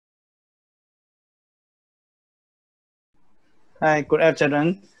Hi, good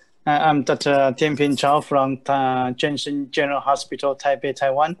afternoon. I'm Dr. Tien-Ping Tsao from Jinshin General Hospital, Taipei,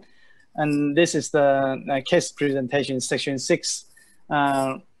 Taiwan. And this is the case presentation, section 6.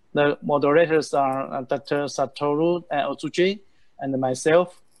 The moderators are Dr. Satoru Otsuji and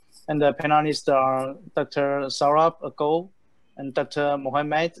myself. And the panelists are Dr. Saurabh Goel, and Dr.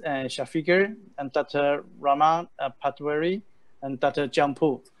 Mohammad Shafiqur, and Dr. Rahman Patwary, and Dr.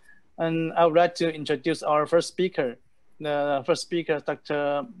 Jiangpu. And I would like to introduce our first speaker. The first speaker is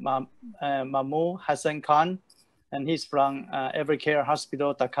Dr. Mahmood Hasan Khan, and he's from Evercare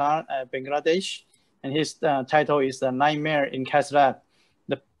Hospital, Dhaka, Bangladesh. And his title is The Nightmare in Cath-lab.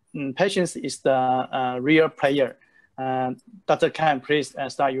 The patient is the real player. Dr. Khan, please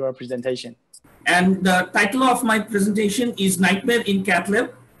start your presentation. And the title of my presentation is Nightmare in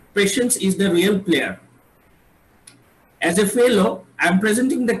Cath-lab, Patients is the Real Player. As a fellow, I'm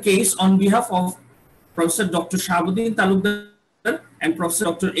presenting the case on behalf of Professor Dr. Shahabuddin Talukdar and Professor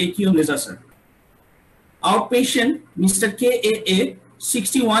Dr. A.Q. Mirza sir. Our patient, Mr. K.A.A.,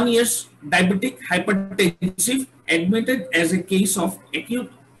 61 years, diabetic, hypertensive, admitted as a case of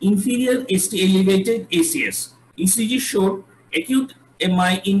acute inferior ST elevated ACS. ECG showed acute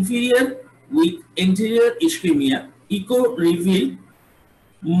MI inferior with anterior ischemia. Echo revealed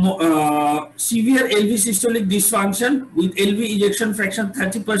severe LV systolic dysfunction with LV ejection fraction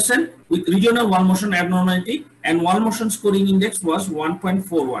 30% with regional wall motion abnormality, and wall motion scoring index was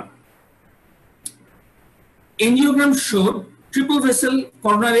 1.41. Angiogram showed triple vessel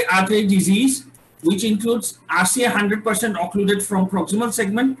coronary artery disease, which includes RCA 100% occluded from proximal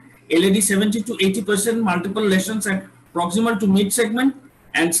segment, LAD 70 to 80%, multiple lesions at proximal to mid segment,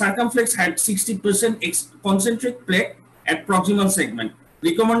 and circumflex had 60% concentric plaque at proximal segment.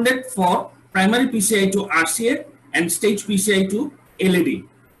 Recommended for primary PCI to RCA and stage PCI to LAD.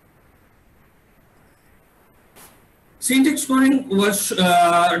 Syntax scoring was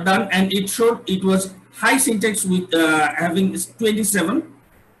done, and it showed it was high syntax with having 27.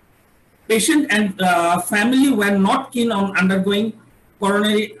 Patient and family were not keen on undergoing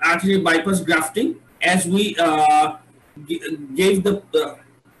coronary artery bypass grafting, as we gave the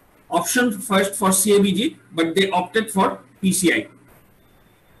option first for CABG, but they opted for PCI.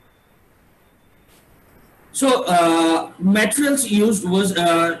 So materials used was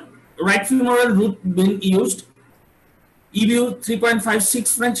right femoral root being used, EBU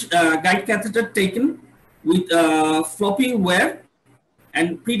 3.56 French guide catheter taken with floppy wear,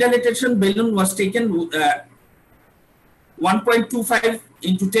 and pre-dilatation balloon was taken 1.25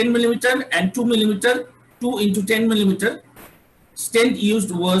 into 10 millimeter and 2 millimeter, 2 into 10 millimeter. Stent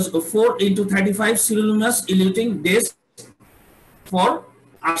used was 4 into 35 sirolimus eluting disc for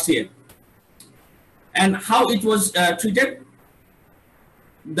RCA. And how it was treated?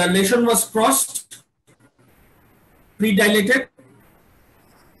 The lesion was crossed, pre-dilated,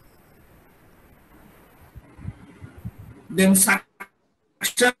 then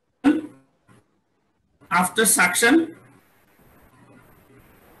suction. After suction,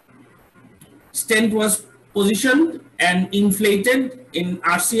 stent was positioned and inflated in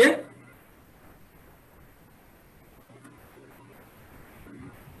RCA.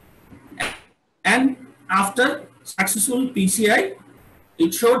 And after successful PCI,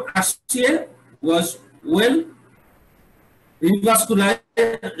 it showed RCA was well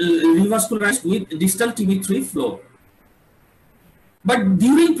revascularized with distal TB3 flow. But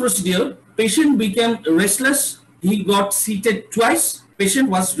during procedure, patient became restless. He got seated twice. Patient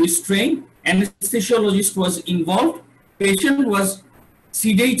was restrained. Anesthesiologist was involved. Patient was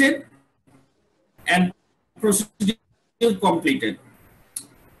sedated and procedure completed.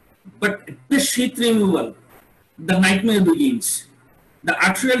 But the sheath removal, the nightmare begins. The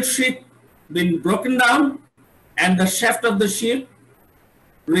arterial sheath been broken down, and the shaft of the sheath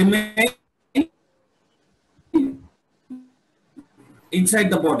remains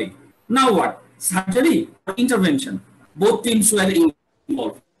inside the body. Now what? Surgery or intervention? Both teams were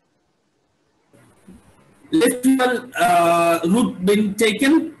involved. Left femoral root been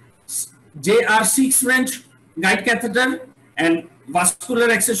taken, JR6 French guide catheter, and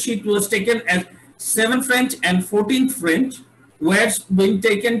vascular access sheet was taken as 7 French and 14th French, where been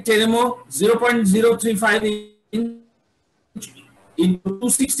taken Teremo 0.035 inch into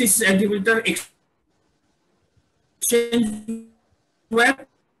 260 centimeter exchange web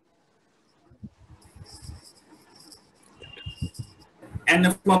and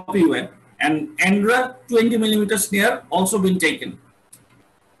a floppy web, and Andra 20 millimeter snare also been taken.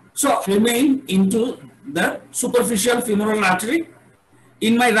 So remain into the superficial femoral artery.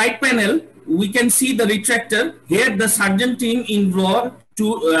 In my right panel, we can see the retractor. Here the surgeon team involved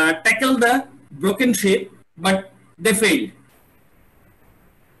to tackle the broken shape, but they failed.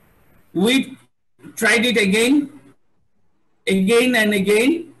 We tried it again and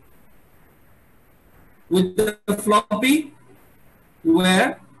again with the floppy,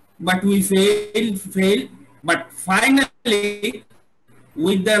 but we failed. But finally,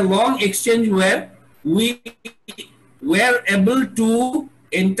 with the long exchange where we were able to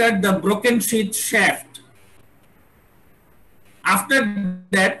enter the broken sheath shaft. After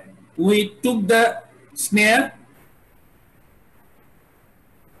that, we took the snare,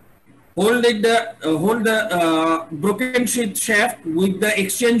 hold the broken sheath shaft with the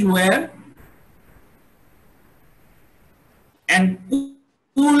exchange wire, and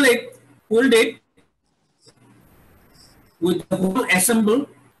pulled it with the whole assemble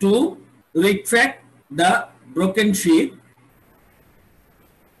to retract the broken sheath.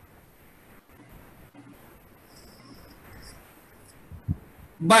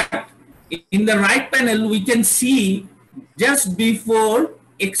 But in the right panel, we can see just before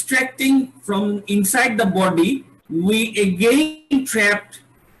extracting from inside the body, we again trapped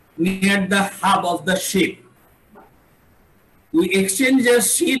near the hub of the sheath. We exchanged the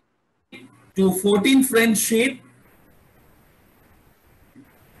sheath to 14 French sheath,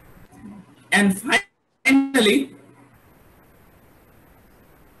 and finally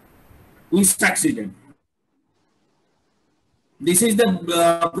we succeeded. This is the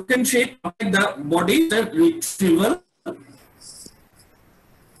broken sheath of the body, the retrieval.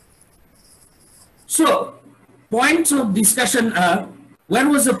 So, points of discussion are: where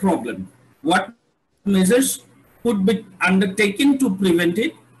was the problem? What measures could be undertaken to prevent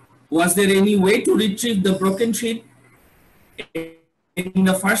it? Was there any way to retrieve the broken sheath in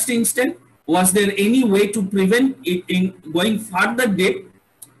the first instance? Was there any way to prevent it in going further depth?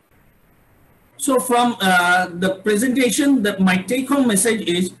 So from the presentation, my take-home message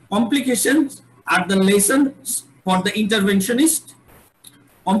is: complications are the lessons for the interventionist.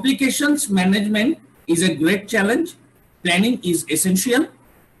 Complications management is a great challenge. Planning is essential.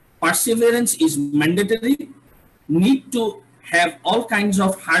 Perseverance is mandatory. Need to have all kinds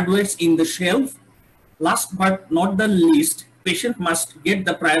of hardware in the shelf. Last but not the least, patient must get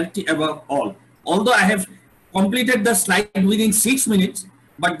the priority above all. Although I have completed the slide within 6 minutes,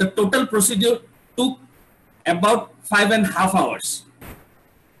 but the total procedure took about 5.5 hours.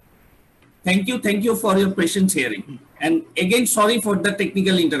 Thank you for your patience hearing. And again, sorry for the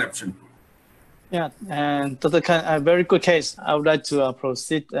technical interruption. Yeah, and Dr. Khan, a very good case. I would like to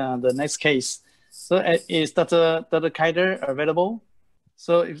proceed the next case. So is Dr. Kaider available?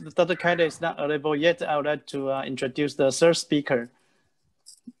 So if Dr. Kaider is not available yet, I would like to introduce the third speaker.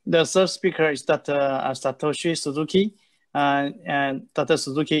 The third speaker is Dr. Satoshi Suzuki. And Dr.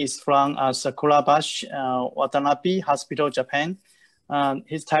 Suzuki is from Sakuraba Watanabe Hospital, Japan.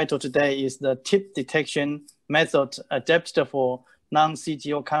 His title today is the tip detection method adapted for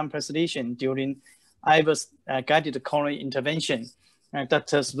non-CTO complex lesion during IVUS-guided coronary intervention.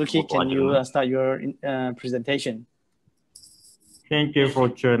 Dr. Suzuki, can you start your presentation? Thank you for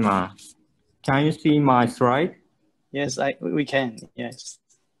Chairman. Can you see my slide? Yes, we can, yes.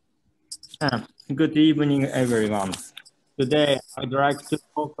 Good evening, everyone. Today, I'd like to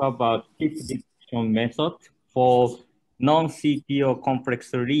talk about tip detection method for non-CTO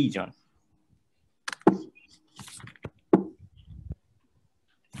complex lesion.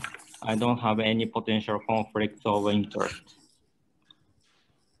 I don't have any potential conflict of interest.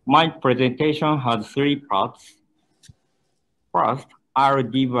 My presentation has 3 parts. First, I'll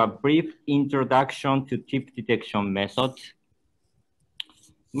give a brief introduction to tip detection method.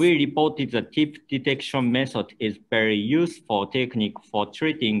 We reported the tip detection method is very useful technique for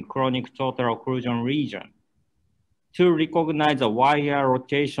treating chronic total occlusion lesion. To recognize the wire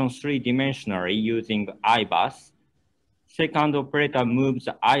rotation 3-dimensionally using IVUS, second operator moves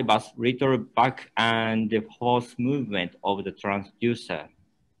the IVUS little back and the force movement of the transducer.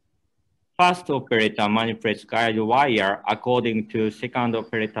 First operator manipulates guide wire according to second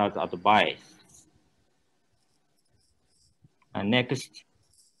operator's advice. And next,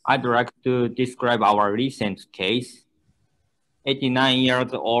 I'd like to describe our recent case.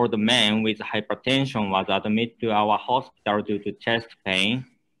 89-year-old man with hypertension was admitted to our hospital due to chest pain.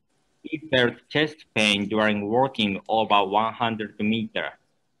 He felt chest pain during walking over 100 meters.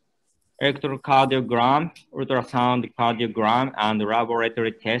 Electrocardiogram, ultrasound cardiogram, and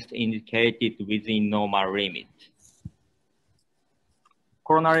laboratory test indicated within normal limit.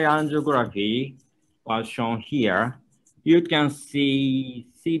 Coronary angiography was shown here. You can see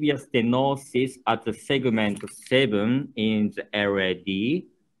severe stenosis at the segment 7 in the LAD.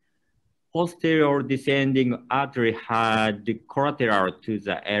 Posterior descending artery had collateral to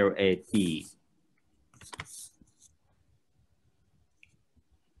the LAD.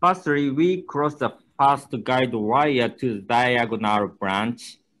 Firstly, we crossed the first guide wire to the diagonal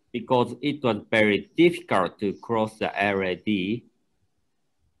branch because it was very difficult to cross the LAD.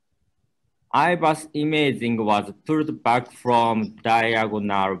 IVUS imaging was pulled back from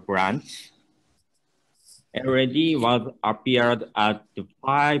diagonal branch. LAD was appeared at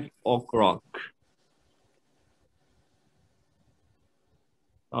 5 o'clock.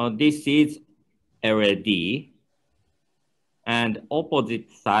 This is LAD. And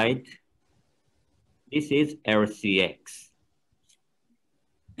opposite side, this is LCX.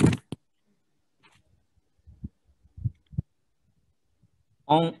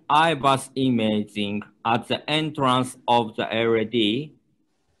 On IVUS imaging at the entrance of the LAD,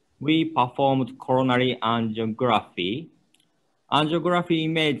 we performed coronary angiography. Angiography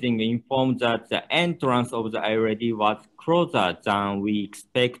imaging informed that the entrance of the LAD was closer than we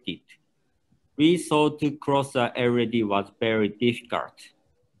expected. We thought to cross the LAD was very difficult.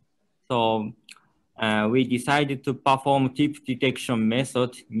 So we decided to perform tip detection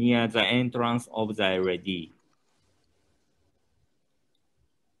method near the entrance of the LAD.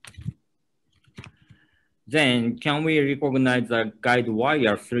 Then, can we recognize the guide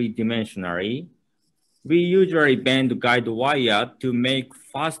wire three-dimensionally? We usually bend guide wire to make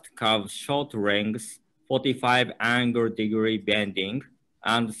first curve short length, 45 angle degree bending,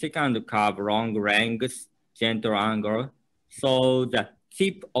 and second curve long length, gentle angle. So the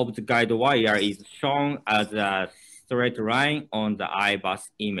tip of the guide wire is shown as a straight line on the IVUS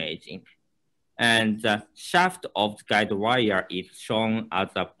imaging. And the shaft of the guide wire is shown as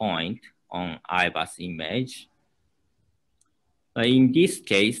a point on IVUS image. In this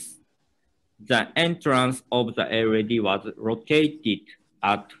case, the entrance of the LAD was rotated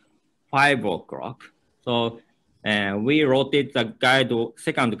at 5 o'clock. So we rotate the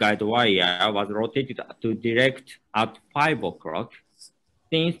second guide wire was rotated to direct at 5 o'clock.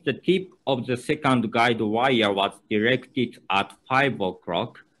 Since the tip of the second guide wire was directed at 5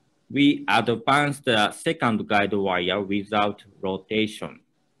 o'clock, we advanced the second guide wire without rotation.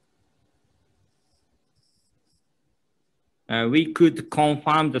 We could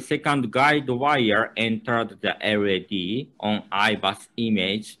confirm the second guide wire entered the LAD on IVUS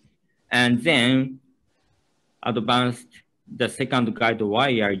image, and then advanced the second guide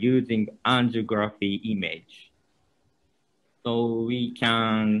wire using angiography image. So we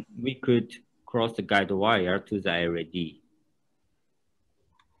could cross the guide wire to the LAD.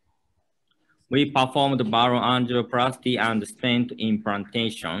 We performed balloon angioplasty and stent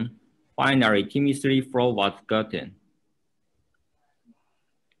implantation. Finally, TIMI-3 flow was gotten.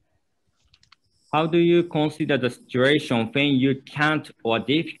 How do you consider the situation when you can't or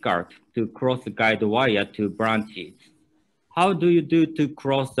difficult to cross the guide wire to branches? How do you do to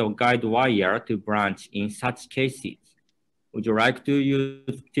cross the guide wire to branch in such cases? Would you like to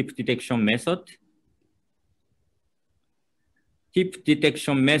use tip detection method? Tip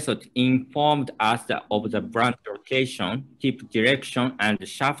detection method informed us of the branch location, tip direction, and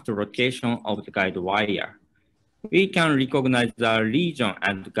shaft location of the guide wire. We can recognize the lesion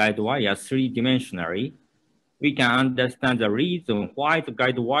and guide wire three-dimensionally. We can understand the reason why the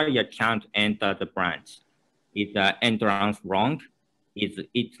guide wire can't enter the branch. Is the entrance wrong? Is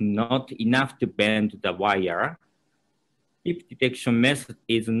it not enough to bend the wire? Tip detection method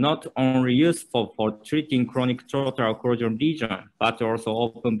is not only useful for treating chronic total occlusion lesion, but also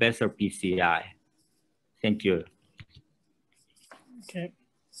open vessel PCI. Thank you. Okay.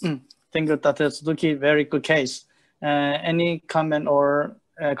 Thank you, Dr. Suzuki. Very good case. Any comment or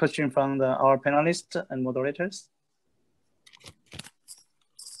question from our panelists and moderators?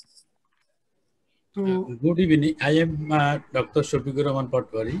 Good evening. I am Dr. Shafiqur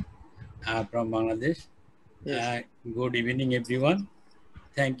Patwary from Bangladesh. Yes. Good evening, everyone.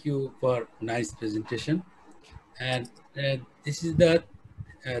 Thank you for nice presentation. And this is the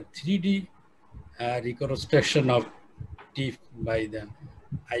 3D reconstruction of TIF by the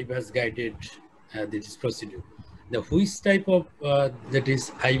IVUS-guided this procedure. The which type of that is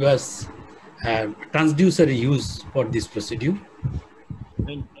IVUS transducer used for this procedure?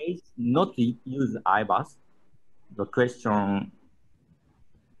 In case not use IVUS, the question.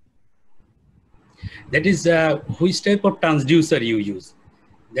 That is which type of transducer you use?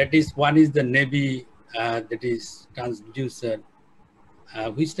 That is one is the Navy that is transducer.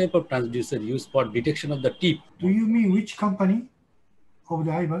 Which type of transducer used for detection of the tip? Do you mean which company of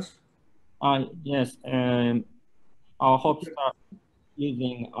the IVUS? Yes, our hopes are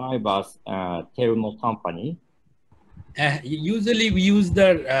using IVUS thermal company. Usually we use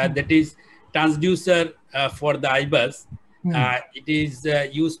the that is transducer for the IVUS. It is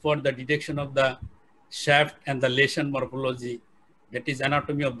used for the detection of the shaft and the lesion morphology that is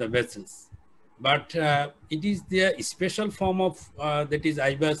anatomy of the vessels. But it is the special form of that is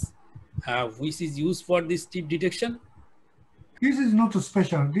IVUS, which is used for this tip detection. This is not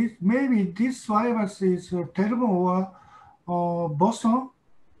special. Maybe this virus is Telmo or Boston.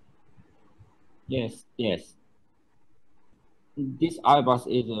 Yes, yes. This IVUS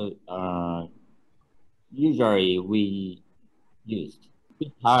is usually we used.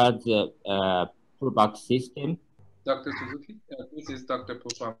 It has a pullback system. Dr. Suzuki, this is Dr. Pu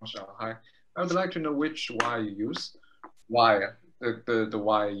from Shanghai. I would like to know which wire you use. Wire, the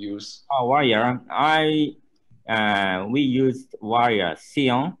wire you use. Oh, wire. We used wire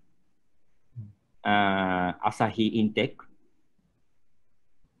Sion, Asahi intake.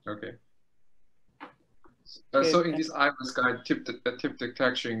 Okay. So in this IVUS-guided tip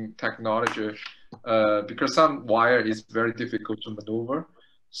detection technology, because some wire is very difficult to maneuver,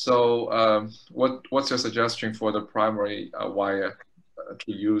 so what's your suggestion for the primary wire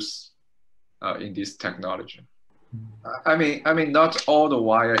to use in this technology? I mean, not all the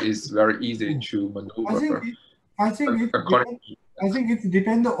wire is very easy to maneuver. I think it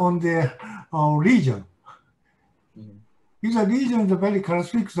depends on the region. If the region is a very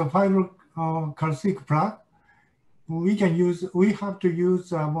characteristic fiber characteristic plug, we have to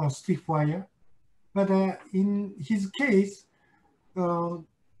use more stiff wire. But in his case,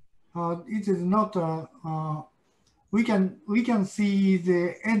 it is not. We can see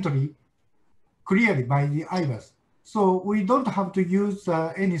the entry clearly by the IVUS, so we don't have to use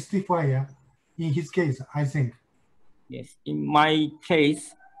any stiff wire. In his case, I think. Yes, in my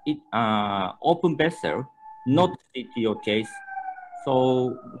case, it open vessel, not CTO case,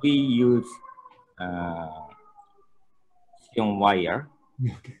 so we use Sion wire.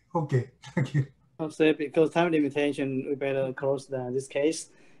 Okay, thank you. Also, because time limitation, we better close this case.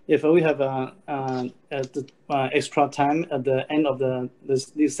 If we have extra time at the end of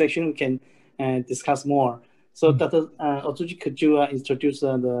this section, we can discuss more. So, Dr. Otsuji, could you introduce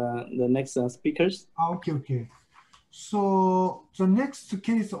the next speakers? Okay. So the next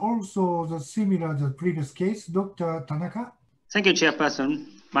case also similar to the previous case, Dr. Tanaka. Thank you,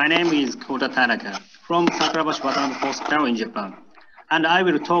 Chairperson. My name is Kota Tanaka from Sasiprapha Watanabe Hospital in Japan, and I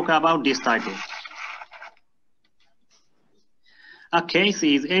will talk about this title. A case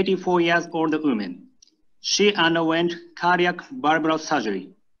is 84 years old woman. She underwent cardiac valvular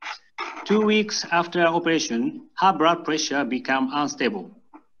surgery. 2 weeks after operation, her blood pressure became unstable.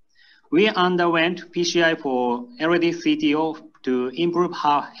 We underwent PCI for LAD-CTO to improve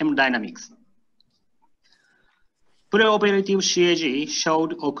her hemodynamics. Preoperative CAG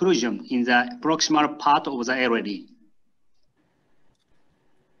showed occlusion in the proximal part of the LAD.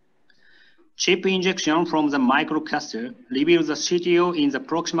 Chip injection from the microcatheter reveals the CTO in the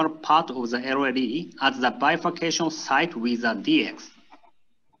proximal part of the LAD at the bifurcation site with the DX.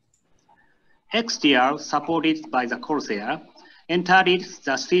 XTR, supported by the corsair, entered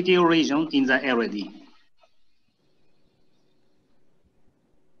the CTO region in the LAD.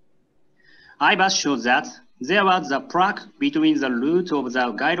 IVUS shows that there was a plaque between the root of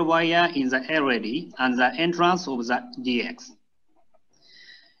the guide wire in the LAD and the entrance of the DX.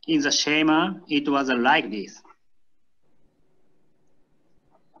 In the schema, it was like this.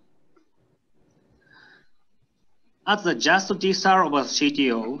 At the just distal of the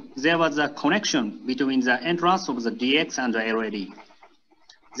CTO, there was a connection between the entrance of the DX and the LAD.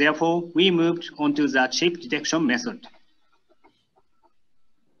 Therefore, we moved on to the chip detection method.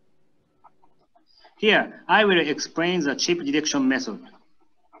 Here, I will explain the chip detection method.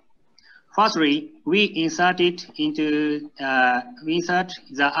 Firstly, we insert the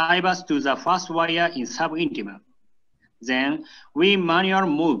IVUS to the first wire in subintimal. Then, we manually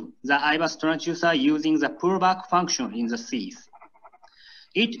move the IVUS transducer using the pullback function in the Cs.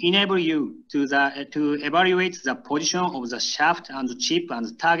 It enables you to evaluate the position of the shaft and chip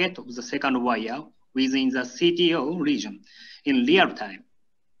and target of the second wire within the CTO region in real time.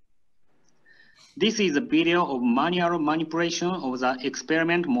 This is a video of manual manipulation of the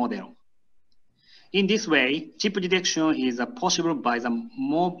experiment model. In this way, chip detection is possible by the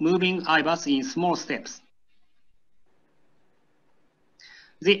moving IVUS in small steps.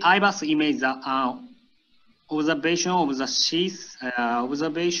 The IVUS image the observation of the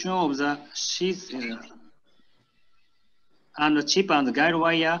sheath, and the chip and the guide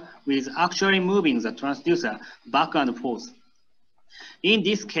wire with actually moving the transducer back and forth. In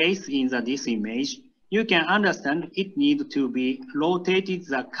this case, in this image, you can understand it needs to be rotated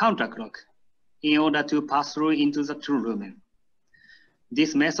the counterclock in order to pass through into the true lumen.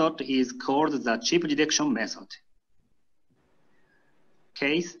 This method is called the chip detection method.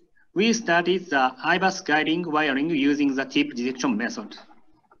 Case, we started the IVUS-guided wiring using the tip detection method.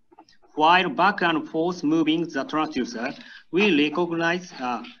 While back and forth moving the transducer, we recognize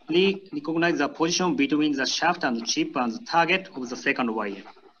the position between the shaft and the chip and the target of the second wire.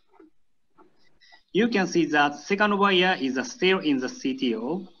 You can see that second wire is still in the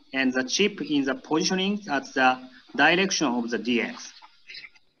CTO and the chip in the positioning at the direction of the DX.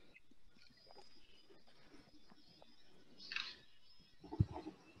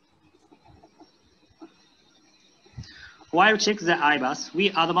 While check the IVUS,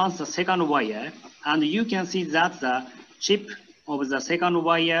 we advance the second wire, and you can see that the chip of the second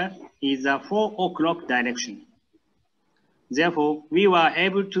wire is the 4 o'clock direction. Therefore, we were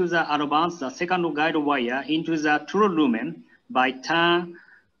able to advance the second guide wire into the true lumen by turning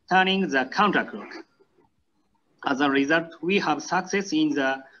the counterclock. As a result, we have success in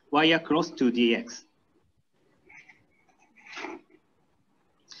the wire cross to DX.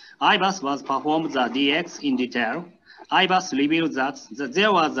 IVUS was performed the DX in detail. IVUS revealed that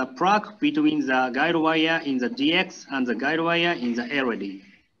there was a plug between the guide wire in the DX and the guide wire in the LED.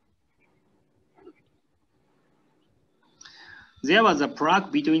 There was a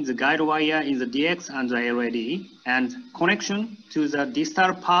plug between the guide wire in the DX and the LED, and connection to the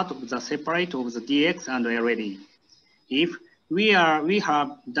distal part of the separate of the DX and the LED. If we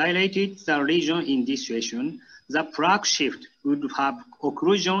have dilated the region in this situation, the plug shift would have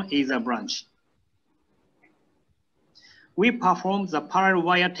occlusion in the branch. We performed the parallel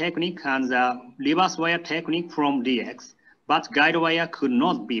wire technique and the reverse wire technique from DX, but guide wire could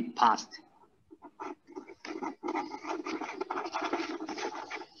not be passed.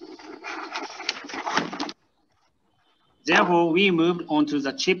 Therefore, we moved on to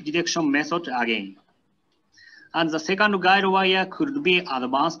the chip detection method again. And the second guide wire could be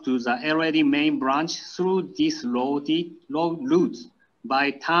advanced to the LED main branch through this route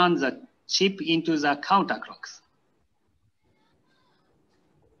by turning the chip into the counterclocks.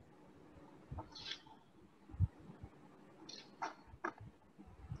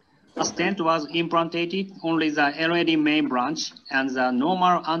 A stent was implanted only the LED main branch, and the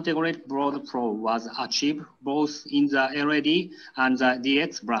normal antegrade blood flow was achieved both in the LED and the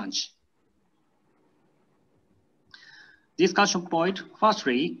DX branch. Discussion point: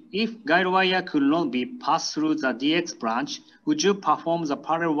 firstly, if guide wire could not be passed through the DX branch, would you perform the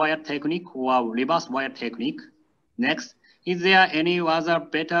parallel wire technique or reverse wire technique? Next, is there any other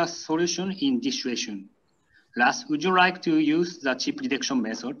better solution in this situation? Last, would you like to use the chip detection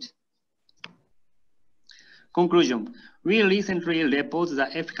method? Conclusion: we recently reported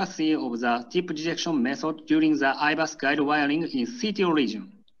the efficacy of the chip detection method during the IVUS-guided wiring in CTO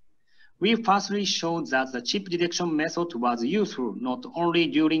region. We firstly showed that the chip detection method was useful not only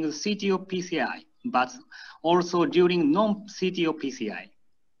during the CTO PCI, but also during non-CTO PCI.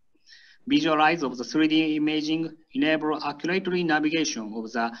 Visualize of the 3D imaging enable accurately navigation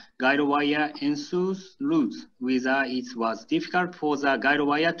of the guide wire ensues routes, whether it was difficult for the guide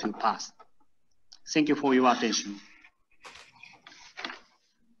wire to pass. Thank you for your attention.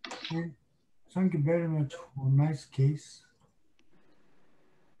 Okay. Thank you very much for a nice case.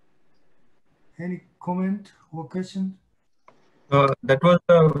 Any comment or question? That was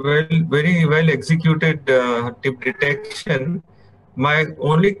a very well executed tip detection. My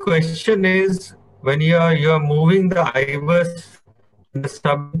only question is, when you are moving the IVUS in the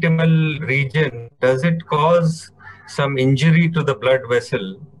subintimal region, does it cause some injury to the blood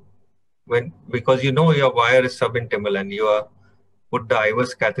vessel? Because you know your wire is subintimal and you are put the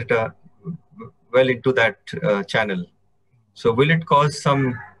IVUS catheter well into that channel. So will it cause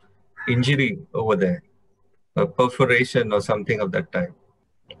some injury over there, a perforation or something of that type?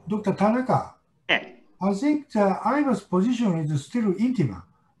 Dr. Tanaka, I think the IVUS position is still intima,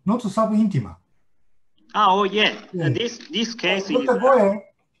 not subintima. Oh yeah, this case is... Dr. Goel,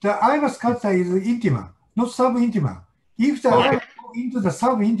 the IVUS catheter is intima, not subintima. If the IVUS go into the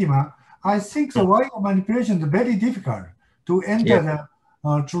subintima, I think the wire manipulation is very difficult to enter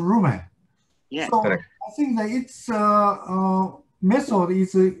the true lumen. Yeah, so correct. I think that its method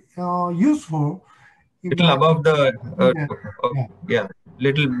is useful. Little above the,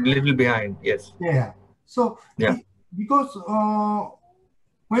 little behind, yes. Yeah. So because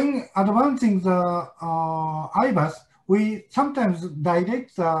when advancing the IVUS, we sometimes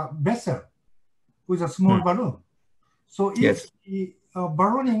direct the vessel with a small balloon. So if the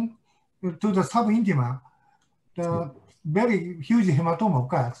ballooning to the subintima, the very huge hematoma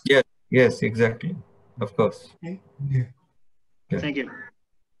occurs. Yes, exactly. Of course. Okay. Thank you.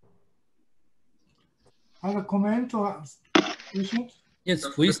 Other comment or questions? Yes,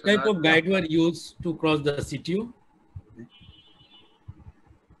 which type of guide were used to cross the CTO?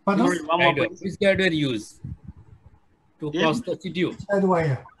 Which guide wire use to cross the CTO? Guide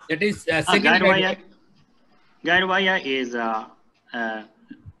wire. That is second guide wire. Guide wire is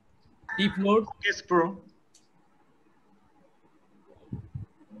deep load. Yes, Pro.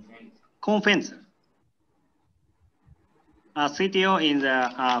 Condenser. CTO in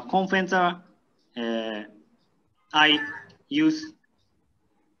the condenser. I use.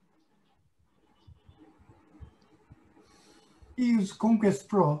 You use Conquest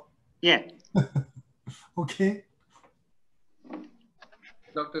Pro. Yeah. Okay.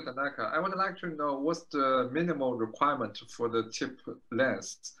 Dr. Tanaka, I would like to know what's the minimal requirement for the tip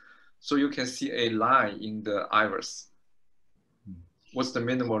length so you can see a line in the IVUS. What's the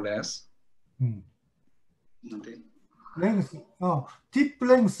minimal length? Length. Oh, tip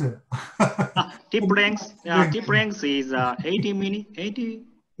length. Tip length. Tip length is 80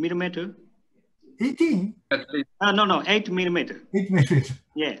 millimeter. 18? At least. No, 8 millimeter. 8 millimeter.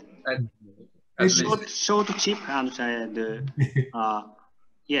 Yeah. Short chip and the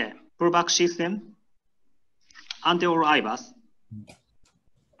pullback system anterior IVUS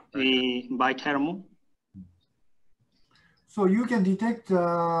by thermal. So you can detect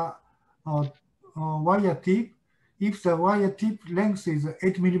wire tip if the wire tip length is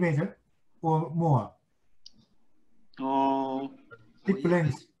 8 millimeter or more. Tip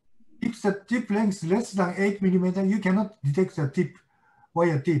length. If the tip length is less than 8 millimeter, you cannot detect the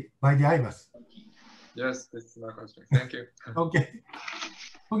wire tip by the IVUS. Yes, that's my question. Thank you. Okay.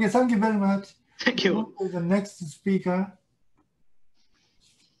 Okay, thank you very much. Thank you. The next speaker.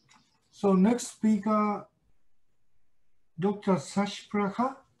 So next speaker, Dr.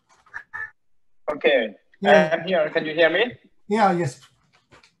 Sasiprapha. Okay, yeah. I'm here. Can you hear me? Yeah, yes.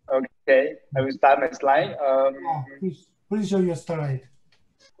 Okay, I will start my slide. Please show your slide.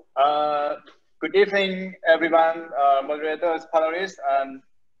 Good evening, everyone, moderators, panelists.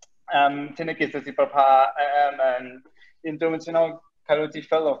 I'm Thinnakrit Sasiprapha. I am an international cardiology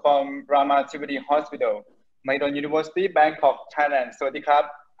fellow from Rahman Hospital, Mahidol University, Bangkok, Thailand. So,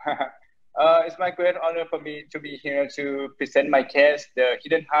 it's my great honor for me to be here to present my case, the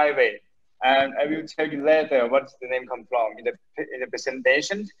hidden highway. And I will tell you later what's the name come from in the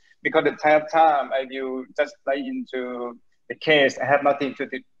presentation. Because the time I will just dive into the case. I have nothing to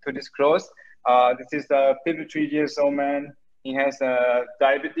disclose. This is a 53-year-old man. He has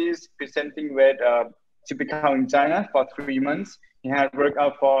diabetes, presenting with typical in China for 3 months. He had worked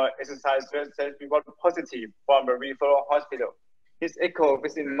out for exercise test reward positive from a referral hospital. His echo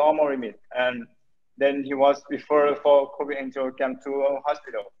was in normal limit, and then he was referred for COVID angiogram to a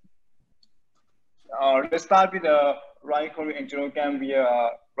hospital. Let's start with the right COVID angiogram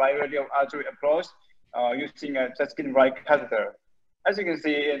via right radial artery approach using a just-skin right catheter. As you can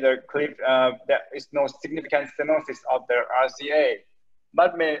see in the clip, there is no significant stenosis of the RCA,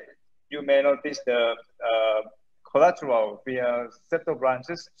 but you may notice the collateral via septal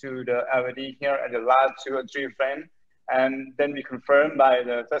branches to the LVD here at the last 2 or 3 frame, and then we confirm by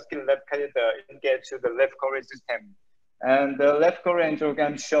the just-skin left catheter engaged to the left coronary system. And the left coronary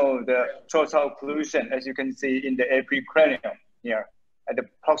angiogram shows the total occlusion, as you can see in the epicranium here at the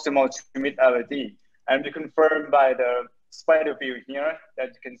proximal to mid LVD. And we confirm by the spider view here that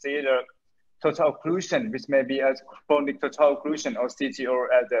you can see the total occlusion, which may be as chronic total occlusion or CTO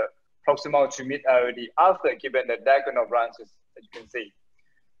at the proximal to mid LVD after given the diagonal branches, as you can see.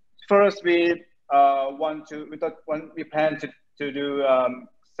 First, we plan to do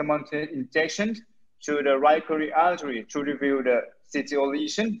simultaneous injection to the right coronary artery to reveal the CTO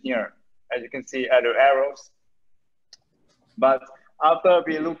lesion here, as you can see at the arrows. But after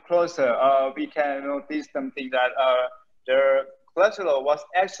we look closer, we can notice something that the collateral was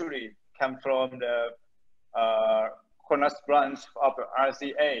actually come from the coronary branch of the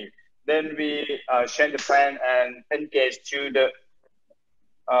RCA. Then we change the plan and engage to the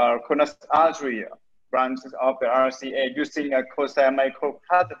coronary artery branches of the RCA using a Coxa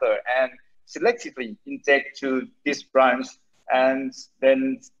microcatheter and selectively inject to this branch and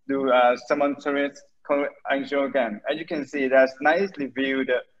then do simultaneous angiogram. As you can see, that's nicely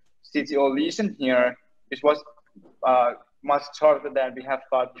viewed CTO lesion here. It was much shorter than we have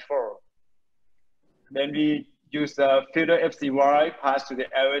thought before. Then we use the filter FCY pass to the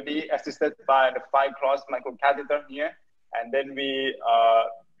LVD assisted by the 5-cross microcatheter here. And then we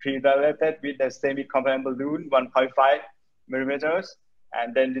pre-dilated with the semi-compliant balloon, 1.5 millimeters.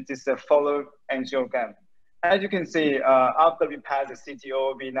 And then this is a follow angiogram. As you can see, after we pass the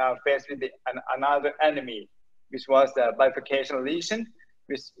CTO, we now face with another enemy, which was the bifurcation lesion,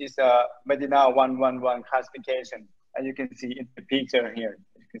 which is a Medina 111 classification. And you can see in the picture here,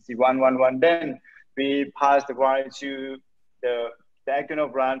 you can see 111. Then we pass the wire to the diagonal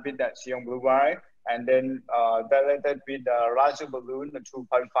branch with the Xiong blue wire, and then dilated with the larger balloon, the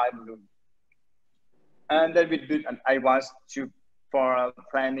 2.5 balloon. And then we did an IVUS for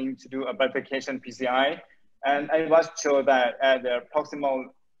planning to do a bifurcation PCI. And IVUS showed that at the proximal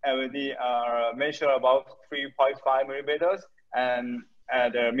LAD are measured about 3.5 millimeters, and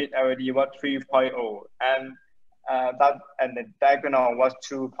at the mid LAD was 3.0. And the diagonal was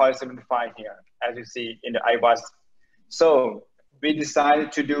 2.75 here, as you see in the IVUS. So we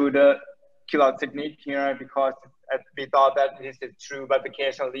decided to do the killer technique here because we thought that this is a true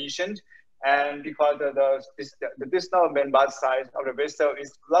bifurcation lesion. And because the distal membrane size of the vessel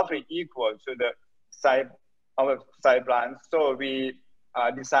is roughly equal to the side of the side branch, so we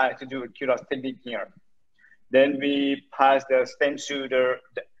decided to do a killer technique here. Then we pass the stent to the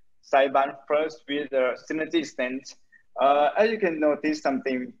side branch first with the synergy stent. As you can notice,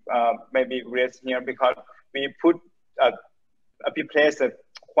 something maybe weird here because we place a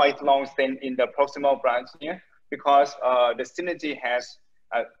quite long stent in the proximal branch here because the synergy has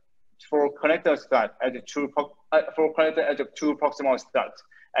 4 connector studs as a two proximal studs,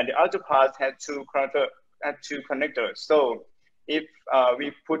 and the other part had two connectors. So if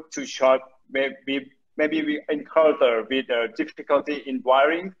we put too short, maybe we encounter with difficulty in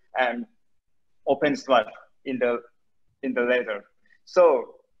wiring and open slot in the laser.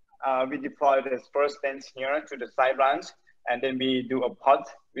 So we deploy this first stent here to the side branch, and then we do a pot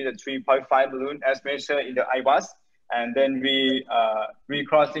with a 3.5 balloon as measured in the IVUS. And then we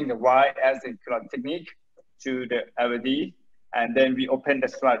recrossing the Y as a technique to the LAD. And then we open the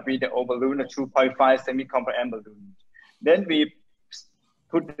slot with the O balloon, a 2.5 semi-compound balloon. Then we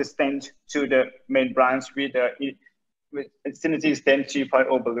put the stent to the main branch with synergy stent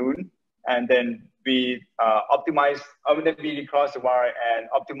 3.0 balloon. And then we then we recross the wire and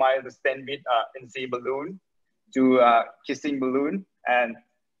optimize the stent with NC balloon to kissing balloon. And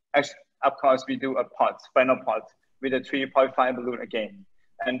actually, of course, we do a final pot with a 3.5 balloon again.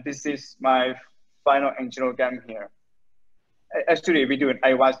 And this is my final angiogram here. Actually, we do an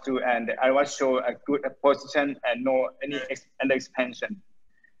IVUS too, and the IVUS show a good position and no any expansion.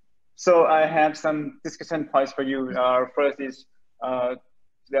 So I have some discussion points for you. First is,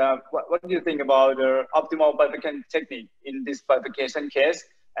 what do you think about the optimal bifurcation technique in this bifurcation case?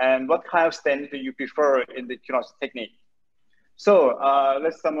 And what kind of stent do you prefer in the Kinosh technique? So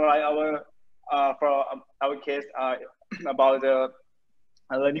let's summarize for our case about the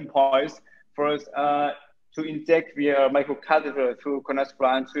learning points. First, to inject via microcatheter through conus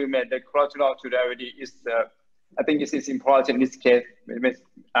branch to make the collateral to the LAD is, I think this is important in this case. It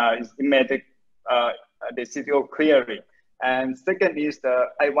made the CTO clearly. And second is the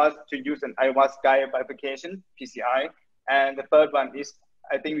IVUS to use an IVUS-guided bifurcation, PCI. And the third one is,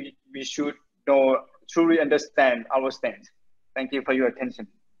 I think we should truly understand our stent. Thank you for your attention.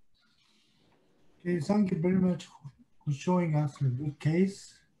 Okay, thank you very much for showing us a good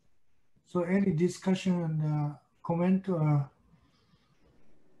case. So any discussion and comment or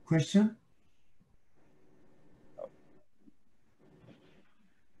question?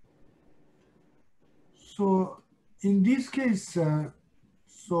 So in this case,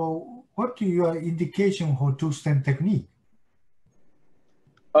 so what is your indication for two-stent technique?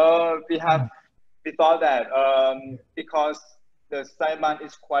 We thought that because the sideband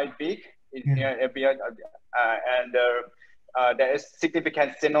is quite big in here area, and there is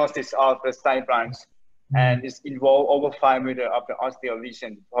significant stenosis of the side branch, and it's involved over 5 meters of the osteal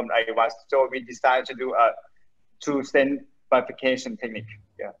lesion from the IVUS. So we decided to do a two-stent bifurcation technique.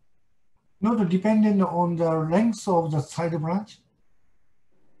 Yeah. Not dependent on the length of the side branch.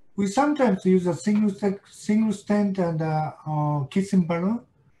 We sometimes use a single stent and kissing balloon,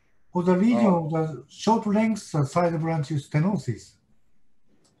 or the region of the short length side branch stenosis.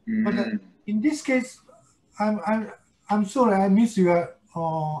 But in this case, I'm sorry, I miss your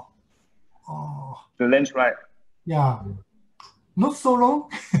the length, right? Yeah, not so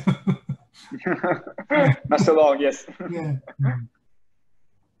long. Not so long, yes. Yeah.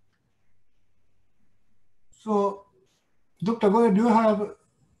 So, Dr. Goel, do you have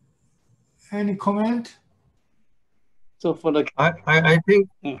any comment? So for the I think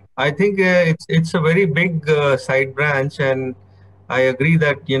it's a very big side branch, and I agree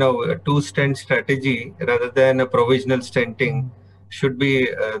that a two-stent strategy rather than a provisional stenting should be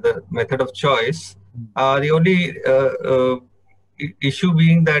the method of choice. The only issue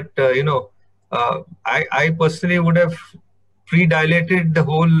being that I personally would have pre-dilated the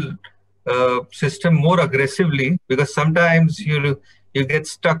whole system more aggressively, because sometimes you get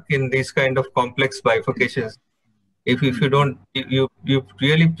stuck in these kind of complex bifurcations. If you don't, you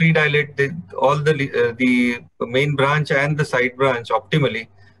really predilate all the main branch and the side branch optimally,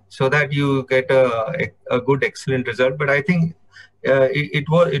 so that you get a good, excellent result. But I think it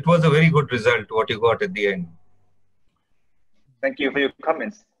was a very good result what you got at the end. Thank you for your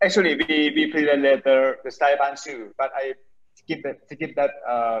comments. Actually, we predilate the side branch too, but I skip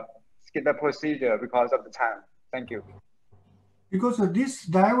that procedure because of the time. Thank you. Because this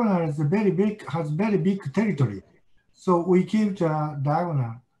diagonal is very big, has very big territory. So we keep the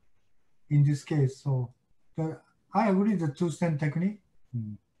diagonal in this case. So I agree the two-stent technique.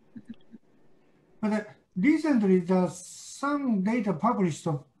 But recently there's some data published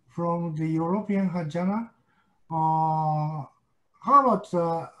from the European journal. How about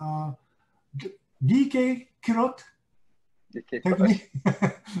DK Kirot technique?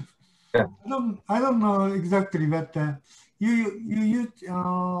 I don't know exactly, but you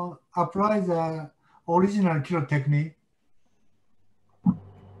apply the original Kirot technique.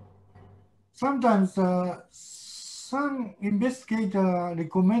 Sometimes some investigator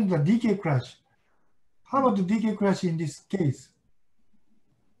recommend the DK crash. How about the DK crash in this case?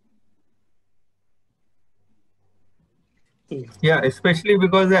 Yeah, especially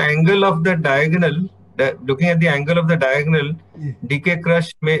because the angle of the diagonal, looking at the angle of the diagonal, yeah. DK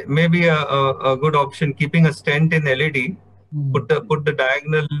crush may be a good option. Keeping a stent in LED, put the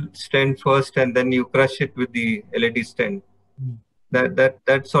diagonal stent first, and then you crush it with the LED stent.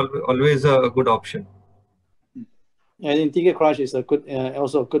 That's always a good option. I think DK crush is a good,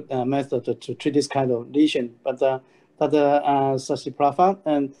 also a good method to treat this kind of lesion. But Sasiprapha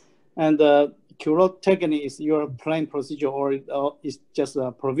and Kirot technique is your planned procedure, or is just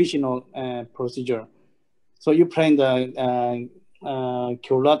a provisional procedure? So you plan the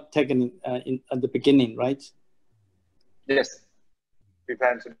Kirot technique at the beginning, right? Yes, we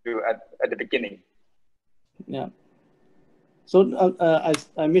plan to do at the beginning. Yeah. So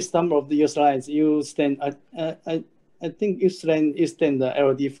I missed some of your slides. You stand. I think you stand the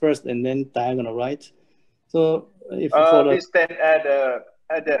LD first and then diagonal, right? So if we stand at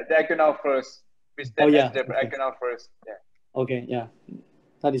the diagonal first. We stand at the diagonal first. Yeah. Okay. Yeah.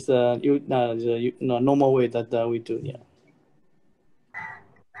 That is the normal way that we do. Yeah.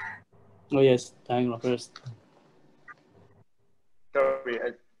 Oh yes, diagonal first. Sorry,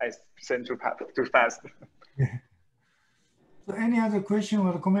 I sent too fast. So any other question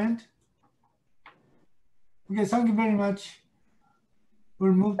or comment? Okay, thank you very much.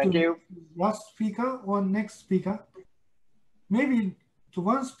 We'll move to the last speaker or next speaker. Maybe to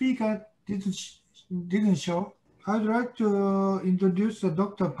one speaker didn't show. I'd like to introduce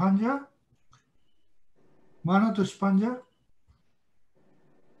Dr. Panja, Manotosh Panja.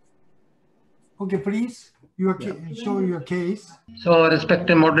 Okay, please, show your case. So,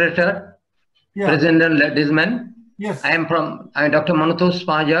 respected moderator, President and ladies and gentlemen, yes, I'm Dr. Manotosh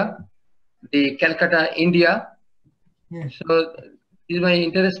Panja, the Calcutta, India. Yes. So, this is my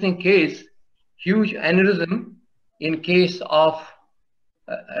interesting case, huge aneurysm in case of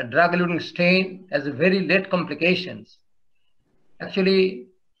drug-eluting stain as very late complications. Actually,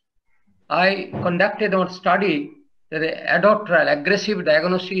 I conducted a study, the adult trial, aggressive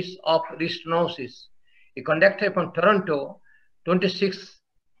diagnosis of restenosis. We conducted from Toronto, 26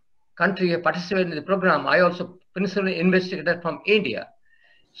 countries participated in the program. I also principally investigated from India.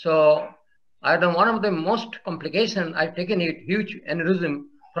 So I done one of the most complications. I've taken a huge aneurysm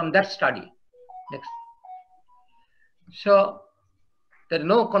from that study. Next. So there is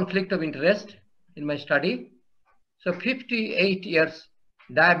no conflict of interest in my study. So 58 years,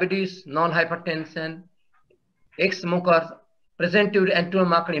 diabetes, non-hypertension, ex-smokers, presented with anterior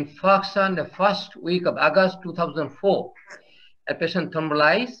marker infarction the first week of August 2004. A patient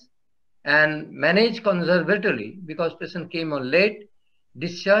thrombolized and managed conservatively because patient came on late,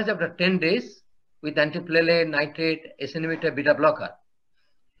 discharged after 10 days with antiplatelet, nitrate, SN-inhibitor, beta blocker.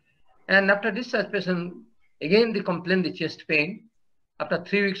 And after discharge, patient again they complained the chest pain after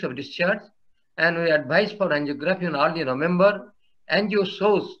 3 weeks of discharge, and we advised for angiography in early November. Angio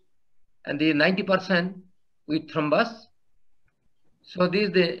shows and the 90% with thrombus. So this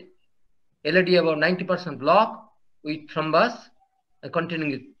is the LAD about 90% block with thrombus and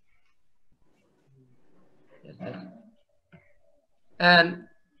continuing it. Yes. And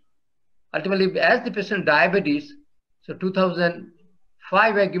ultimately, as the patient diabetes, so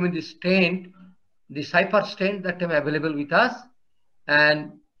 2005 I given the stent, the Cypher stent that time available with us,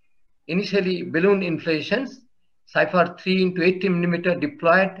 and initially balloon inflations, Cypher 3 into 80 millimeter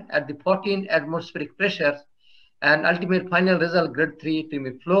deployed at the 14 atmospheric pressures, and ultimate final result grade 3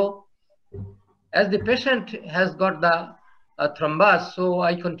 ischemic flow. As the patient has got the thrombus, so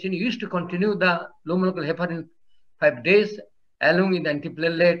I used to continue the low molecular heparin 5 days, along with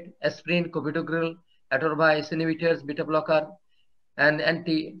antiplatelet, aspirin, clopidogrel, atorva, ACE inhibitors, beta blocker, and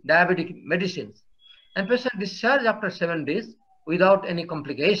anti-diabetic medicines. And patient discharged after 7 days without any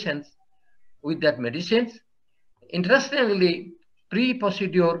complications with that medicines. Interestingly,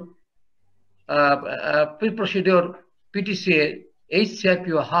 pre-procedure PTCA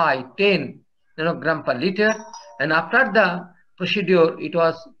HCRP was high, 10 nanogram per liter, and after the procedure, it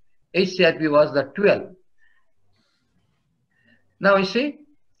was HCRP was the 12. Now you see,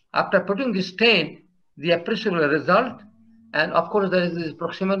 after putting this stent, the appreciable result, and of course there is this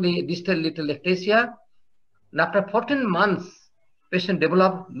proximally distal little ectasia. And after 14 months, patient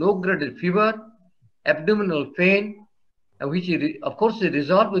developed low-grade fever, abdominal pain, which of course is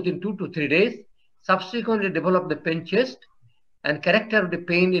resolved within 2 to 3 days. Subsequently developed the pain chest, and character of the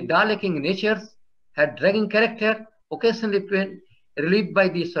pain is dull aching nature, had dragging character, occasionally pain relieved by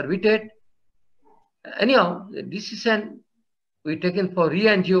the sorbitate. Anyhow, the decision we taken for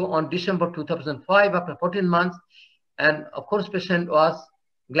re-angio on December 2005 after 14 months, and of course patient was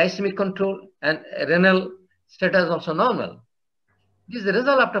glycemic control and renal status also normal. This is the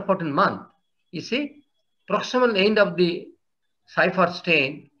result after 14 months. You see, proximal end of the cipher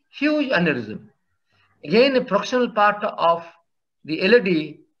stain, huge aneurysm. Again, the proximal part of the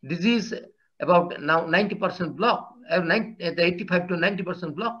LAD disease about now 90% block, 85 to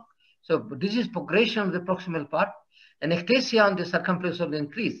 90% block. So disease progression of the proximal part, and ectasia on the circumference of the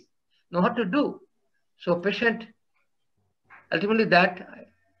increase. Now what to do? So patient ultimately that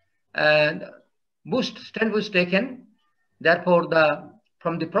and stent was taken. Therefore,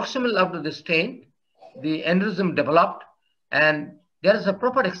 from the proximal out of the stent, the aneurysm developed, and there is a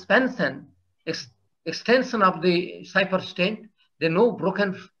proper extension of the cipher stent. There is no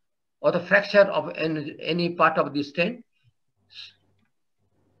broken or the fracture of any part of the stent.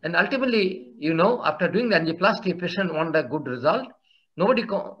 And ultimately, you know, after doing the angioplasty, patient want a good result. Nobody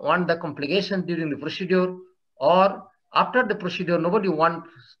want the complication during the procedure, or after the procedure, nobody wants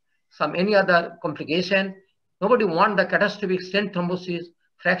any other complication. Nobody want the catastrophic stent thrombosis,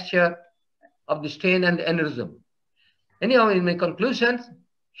 fracture of the stent and the aneurysm. Anyhow, in my conclusions,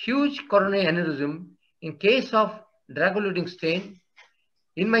 huge coronary aneurysm in case of drug-eluting stent,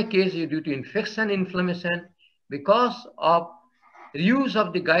 in my case, is due to infection, inflammation, because of reuse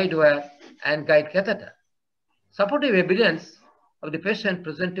of the guide wire and guide catheter. Supportive evidence of the patient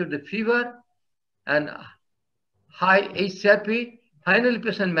presented with fever and high HCRP, finally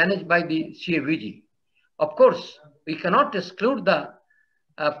patient managed by the CAVG. Of course, we cannot exclude the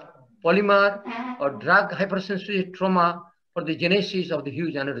polymer or drug hypersensitivity trauma for the genesis of the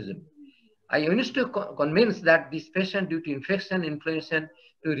huge aneurysm. I used to convince that this patient due to infection, inflammation,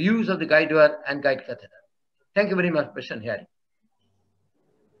 to reuse of the guide wire and guide catheter. Thank you very much, patient hearing.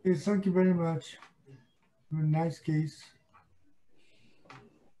 Yes, thank you very much. Very nice case.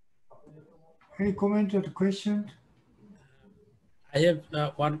 Any comment or question? I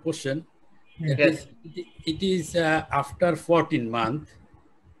have one question. Yes. It is after 14 months.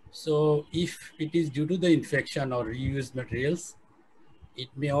 So if it is due to the infection or reused materials, it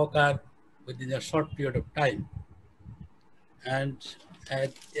may occur within a short period of time. And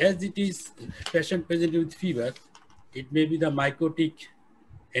as it is patient presented with fever, it may be the mycotic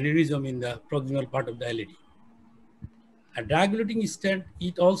aneurysm in the proximal part of the LAD. A drug-eluting stent,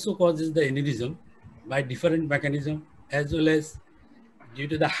 it also causes the aneurysm by different mechanism, as well as due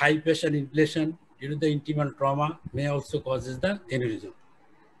to the high pressure inflation, due to the intimal trauma, may also causes the aneurysm.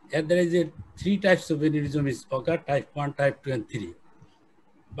 And there is 3 types of aneurysm is occur, type 1, type 2, and 3.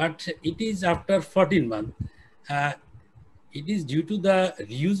 But it is after 14 months. It is due to the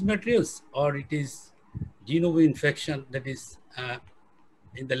reused materials, or it is de novo infection, that is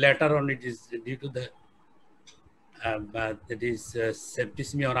in the later on it is due to the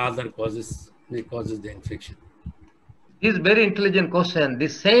septicemia or other causes may causes the infection. This is very intelligent question. The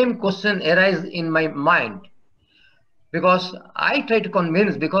same question arises in my mind, because I try to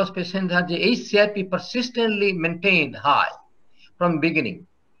convince, because patient has the HCRP persistently maintained high from beginning.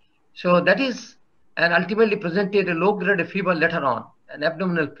 So that is, and ultimately presented a low-grade fever later on, and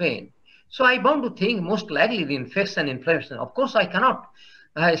abdominal pain. So I bound to think most likely the infection, inflammation. Of course, I cannot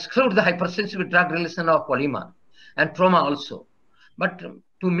exclude the hypersensitive drug relation of polymer and trauma also. But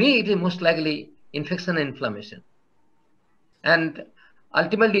to me, it is most likely infection and inflammation. And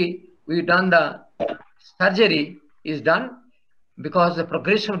ultimately, we done the surgery is done because the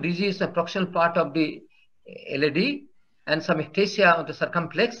progression of disease, the proximal part of the LAD and some ectasia of the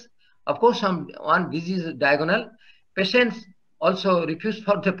circumflex. Of course, one disease is diagonal. Patients also refused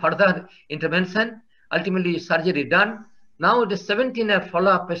for the further intervention. Ultimately, surgery done. Now the 17-year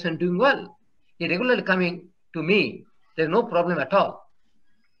follow-up patient doing well. He regularly coming to me, there's no problem at all.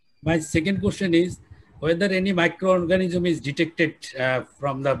 My second question is whether any microorganism is detected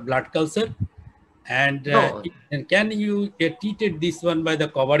from the blood culture, and No. Can you treated this one by the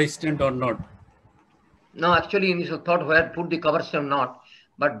cover stent or not? No, actually initial thought where put the cover stent not,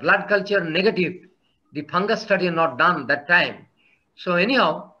 but blood culture negative. The fungus study not done that time. So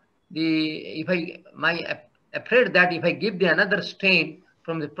anyhow, afraid that if I give the another stain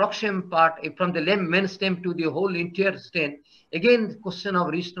from the proximal part, from the main stem to the whole interior stain, again the question of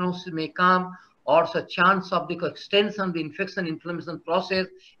restenosis may come, or a chance of the extension of the infection inflammation process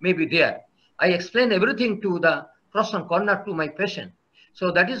may be there. I explain everything to the pros and cons to my patient.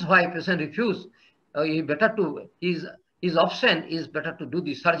 So that is why patient refuse. His option is better to do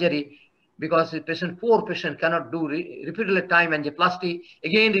the surgery, because the poor patient cannot do repeatedly time angioplasty,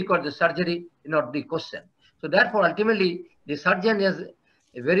 again record the surgery, not the question. So therefore, ultimately, the surgeon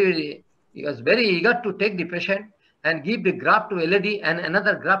was very eager to take the patient and give the graft to LED and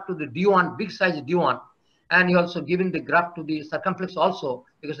another graft to the D1, big size D1. And he also given the graft to the circumflex also,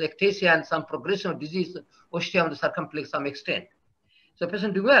 because ectasia and some progression of disease, osteum of the circumflex some extent. So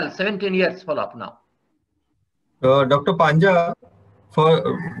patient do well, 17 years follow-up now. Dr. Panja,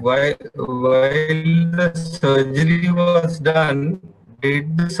 while the surgery was done,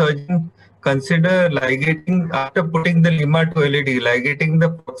 did the surgeon consider ligating after putting the lima to LED, ligating the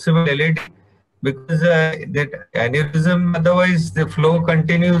proximal LED? Because that aneurysm, otherwise the flow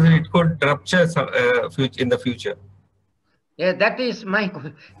continues, it could rupture in the future. Yeah, that is my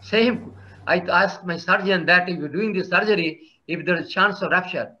same. I asked my surgeon that if you're doing the surgery, if there is chance of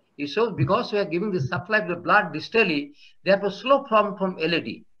rupture. He shows because we are giving the supply of the blood distally, they have a slow from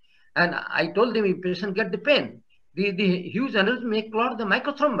LED. And I told him if patient get the pain, the huge aneurysm may clot the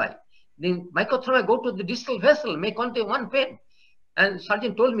microthrombi. The microthrombi go to the distal vessel, may contain one pain. And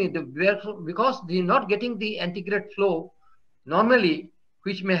surgeon told me because they are not getting the antegrade flow normally,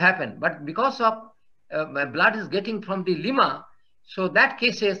 which may happen, but because of my blood is getting from the lima, so that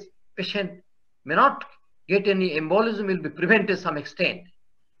cases patient may not get any embolism, will be prevented to some extent.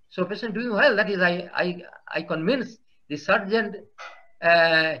 So patient doing well, that is I convinced the surgeon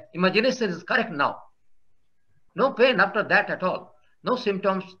imagination is correct now. No pain after that at all. No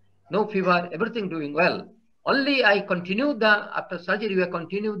symptoms, no fever, everything doing well. Only I continued after surgery, we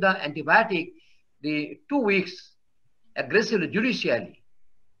continued the antibiotic, the 2 weeks aggressively, judicially.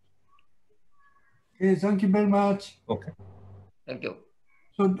 Okay, thank you very much. Okay. Thank you.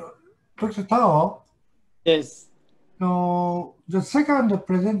 So, Dr. Tsao. Yes. No, the second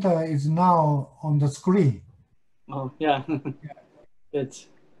presenter is now on the screen. Oh, yeah. Good.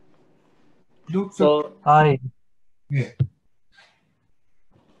 Dr. Hi. Yeah.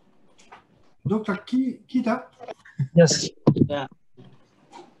 Dr. Kita? Yes. Yeah.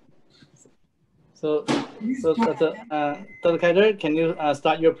 So Dr. Kaider, can you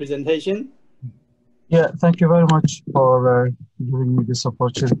start your presentation? Yeah, thank you very much for giving me this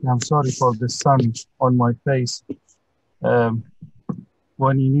opportunity. I'm sorry for the sun on my face.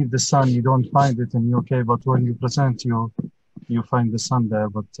 When you need the sun, you don't find it in UK, but when you present, you find the sun there.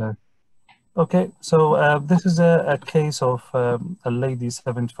 But okay, so this is a case of a lady,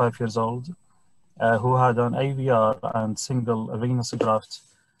 75 years old, who had an AVR and single venous graft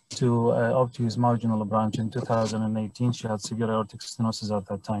to obtuse marginal branch in 2018. She had severe aortic stenosis at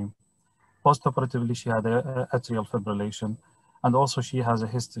that time. Post-operatively, she had atrial fibrillation, and also she has a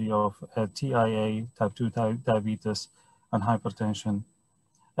history of TIA, type 2 diabetes, and hypertension.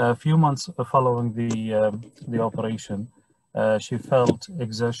 A few months following the operation, she felt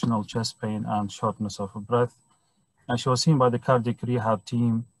exertional chest pain and shortness of breath, and she was seen by the cardiac rehab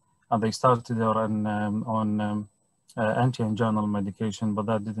team, and they started her on anti-anginal medication, but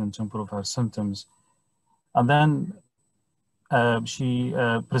that didn't improve her symptoms. And then she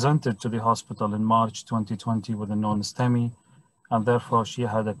presented to the hospital in March 2020 with a non-STEMI, and therefore she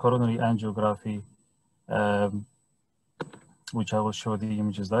had a coronary angiography, which I will show the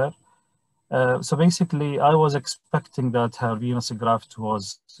images there. So basically, I was expecting that her venous graft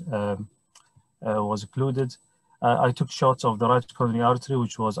was occluded. I took shots of the right coronary artery,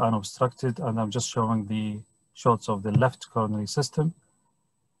 which was unobstructed, and I'm just showing the shots of the left coronary system.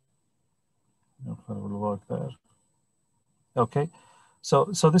 If it will work there. Okay, so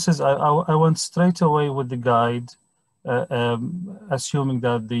this is, I went straight away with the guide, assuming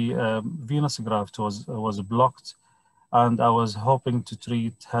that the venous graft was blocked, and I was hoping to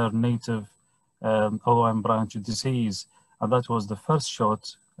treat her native OM branch disease, and that was the first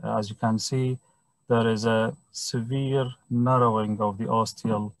shot. As you can see, there is a severe narrowing of the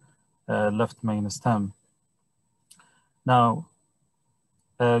ostial left main stem. Now,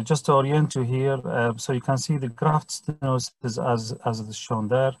 just to orient you here, so you can see the graft stenosis as it is shown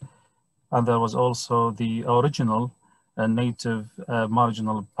there, and there was also the original native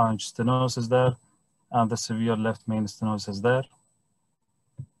marginal branch stenosis there, and the severe left main stenosis there.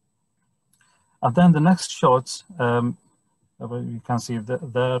 And then the next shots, you can see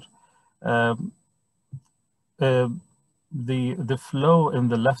there, the flow in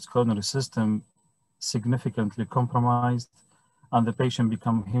the left coronary system significantly compromised, and the patient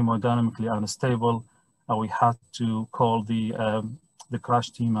became hemodynamically unstable, and we had to call the crash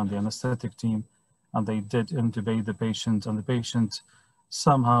team and the anesthetic team, and they did intubate the patient, and the patient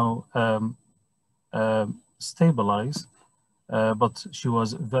somehow stabilized, but she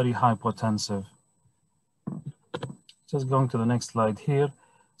was very hypotensive. Just going to the next slide here.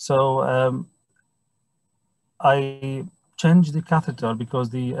 So I changed the catheter because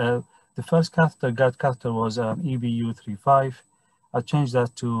the first catheter, guide catheter, was an EBU-35. I changed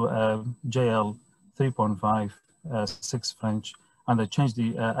that to JL 3.5, 6 French, and I changed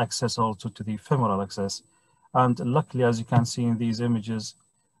the access also to the femoral access. And luckily, as you can see in these images,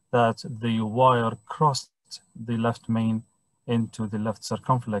 that the wire crossed the left main into the left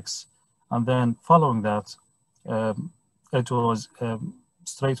circumflex. And then following that, it was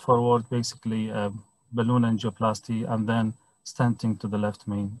straightforward, basically balloon angioplasty and then stenting to the left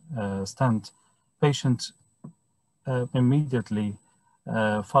main stent. Patient immediately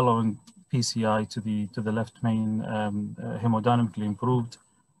following PCI to the left main hemodynamically improved,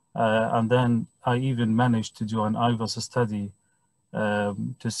 and then I even managed to do an IVUS study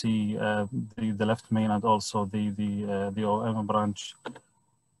to see the left main and also the OM branch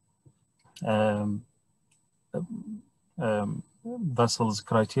vessels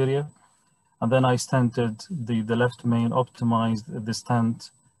criteria. And then I stented the left main, optimized the stent,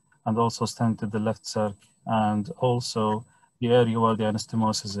 and also stented the left circ, and also the area where the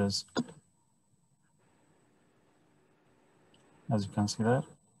anastomosis is, as you can see there.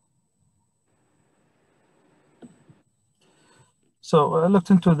 So I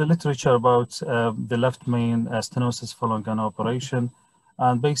looked into the literature about the left main stenosis following an operation,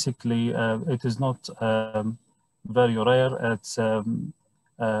 and basically it is not very rare.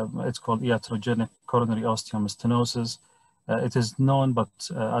 It's called iatrogenic coronary ostium stenosis. It is known, but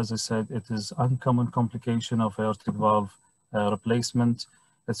as I said, it is uncommon complication of aortic valve replacement.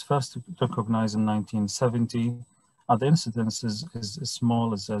 It's first recognized in 1970, and the incidence is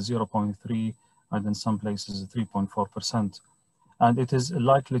small, as 0.3, and in some places 3.4%. And it is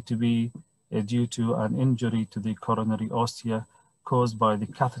likely to be due to an injury to the coronary ostia caused by the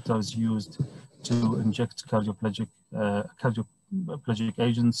catheters used to inject cardioplegic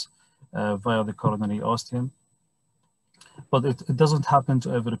agents via the coronary ostium. But it doesn't happen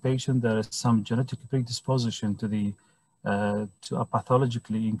to every patient. There is some genetic predisposition to a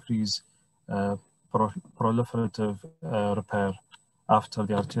pathologically increased proliferative repair after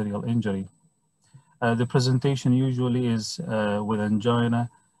the arterial injury. The presentation usually is with angina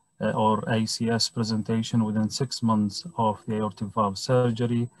or ACS presentation within 6 months of the aortic valve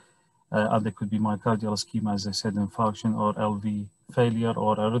surgery, and there could be myocardial ischemia, as I said, infarction or LV failure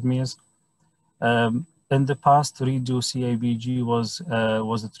or arrhythmias. In the past, redo CABG was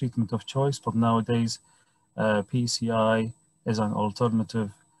the treatment of choice, but nowadays PCI is an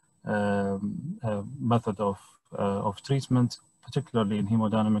alternative method of treatment, particularly in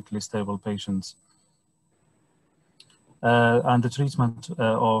hemodynamically stable patients. And the treatment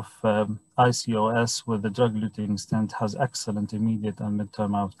of ICOS with the drug-eluting stent has excellent immediate and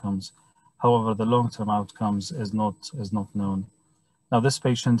midterm outcomes. However, the long-term outcomes is not known. Now, this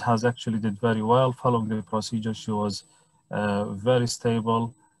patient has actually did very well following the procedure. She was very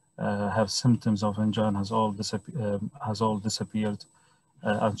stable. Her symptoms of angina has all disappeared,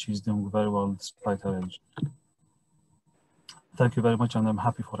 and she's doing very well despite her age. Thank you very much, and I'm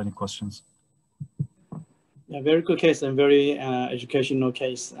happy for any questions. Yeah, very good case and very educational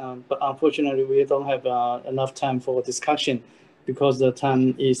case. But unfortunately, we don't have enough time for discussion because the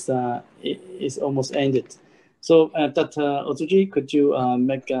time is almost ended. So, Dr. Otsuji, could you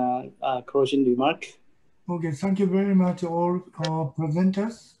make a closing remark? Okay, thank you very much, all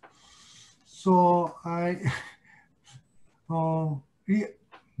presenters. So I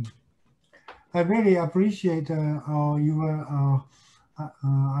very appreciate your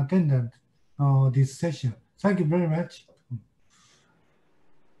attendance this session. Thank you very much.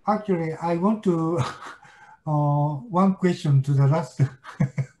 Actually, I want to one question to the last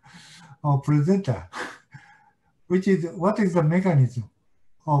presenter, which is, what is the mechanism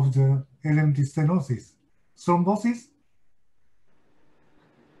of the LMT stenosis? Thrombosis?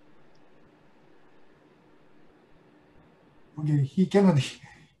 Okay, he cannot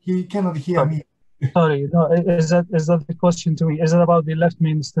he cannot hear me. Sorry, no, is that the question to me? Is it about the left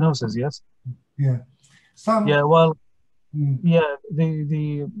main stenosis? Yes. Yeah. Yeah. Well. Yeah.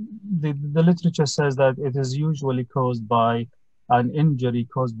 The literature says that it is usually caused by an injury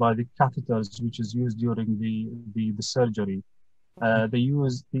caused by the catheters, which is used during the surgery. They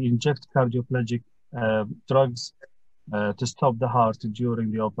inject cardioplegic drugs to stop the heart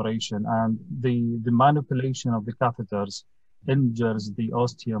during the operation, and the manipulation of the catheters injures the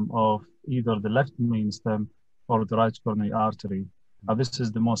ostium of either the left main stem or the right coronary artery. This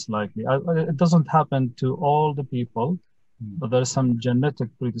is the most likely. It doesn't happen to all the people, but there is some genetic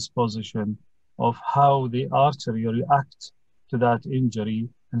predisposition of how the artery reacts to that injury.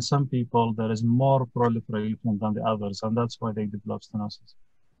 In some people, there is more proliferation than the others, and that's why they develop stenosis.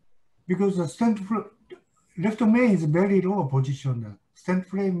 Because the left main is very low position. Stent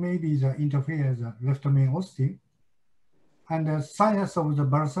frame maybe the interferes the left main ostium, and the sinus of the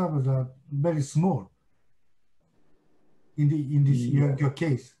valsalva is very small. In this your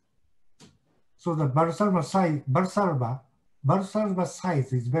case, so the valsalva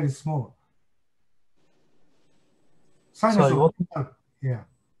size is very small. Sinus yeah.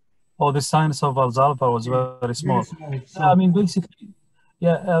 Oh, the sinus of valsalva was very small. Very small. So, I mean, basically,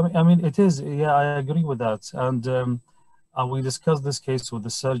 yeah. I mean, it is. Yeah, I agree with that. And we discussed this case with the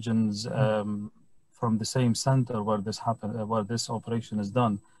surgeons from the same center where this happened, where this operation is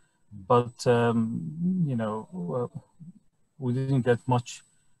done. But you know, we didn't get much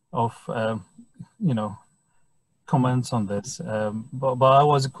of comments on this. But I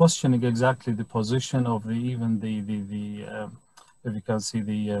was questioning exactly the position of the if you can see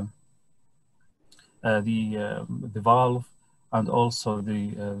the valve and also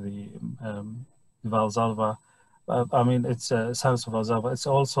the valsalva. I mean, it's sinus of valsalva. It's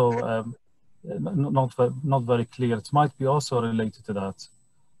also not very clear. It might be also related to that.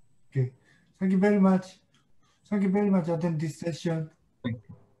 Okay, thank you very much. Thank you very much for attending this session.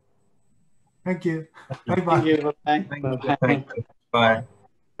 Thank you. Bye bye. Thank you. Bye. Bye.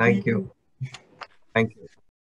 Thank you. Thank you.